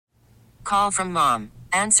call from mom.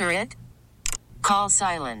 Answer it. Call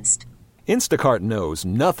silenced. Instacart knows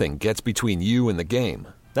nothing gets between you and the game.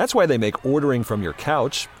 That's why they make ordering from your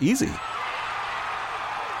couch easy.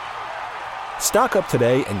 Stock up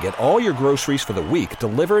today and get all your groceries for the week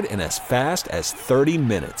delivered in as fast as 30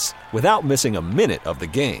 minutes without missing a minute of the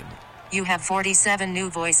game. You have 47 new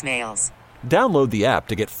voicemails. Download the app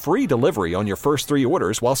to get free delivery on your first 3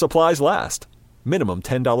 orders while supplies last. Minimum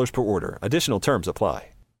 $10 per order. Additional terms apply.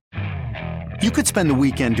 You could spend the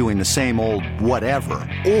weekend doing the same old whatever,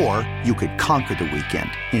 or you could conquer the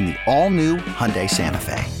weekend in the all-new Hyundai Santa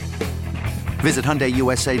Fe. Visit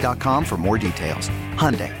HyundaiUSA.com for more details.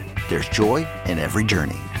 Hyundai, there's joy in every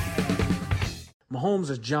journey.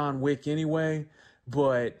 Mahomes is John Wick anyway,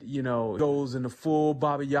 but, goes into full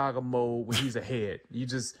Baba Yaga mode when he's ahead.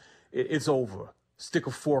 It's over. Stick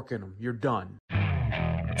a fork in him. You're done.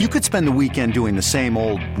 You could spend the weekend doing the same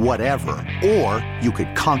old whatever, or you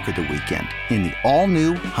could conquer the weekend in the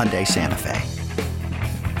all-new Hyundai Santa Fe.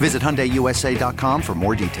 Visit HyundaiUSA.com for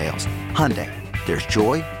more details. Hyundai, there's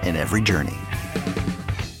joy in every journey.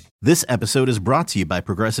 This episode is brought to you by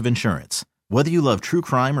Progressive Insurance. Whether you love true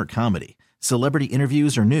crime or comedy, celebrity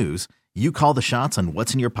interviews or news, you call the shots on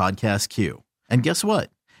what's in your podcast queue. And guess what?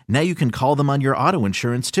 Now you can call them on your auto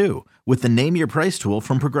insurance too with the Name Your Price tool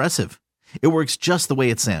from Progressive. It works just the way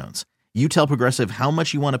it sounds. You tell Progressive how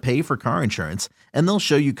much you want to pay for car insurance, and they'll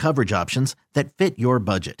show you coverage options that fit your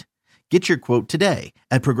budget. Get your quote today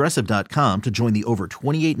at Progressive.com to join the over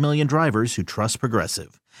 28 million drivers who trust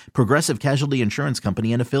Progressive. Progressive Casualty Insurance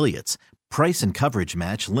Company and Affiliates. Price and coverage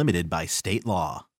match limited by state law.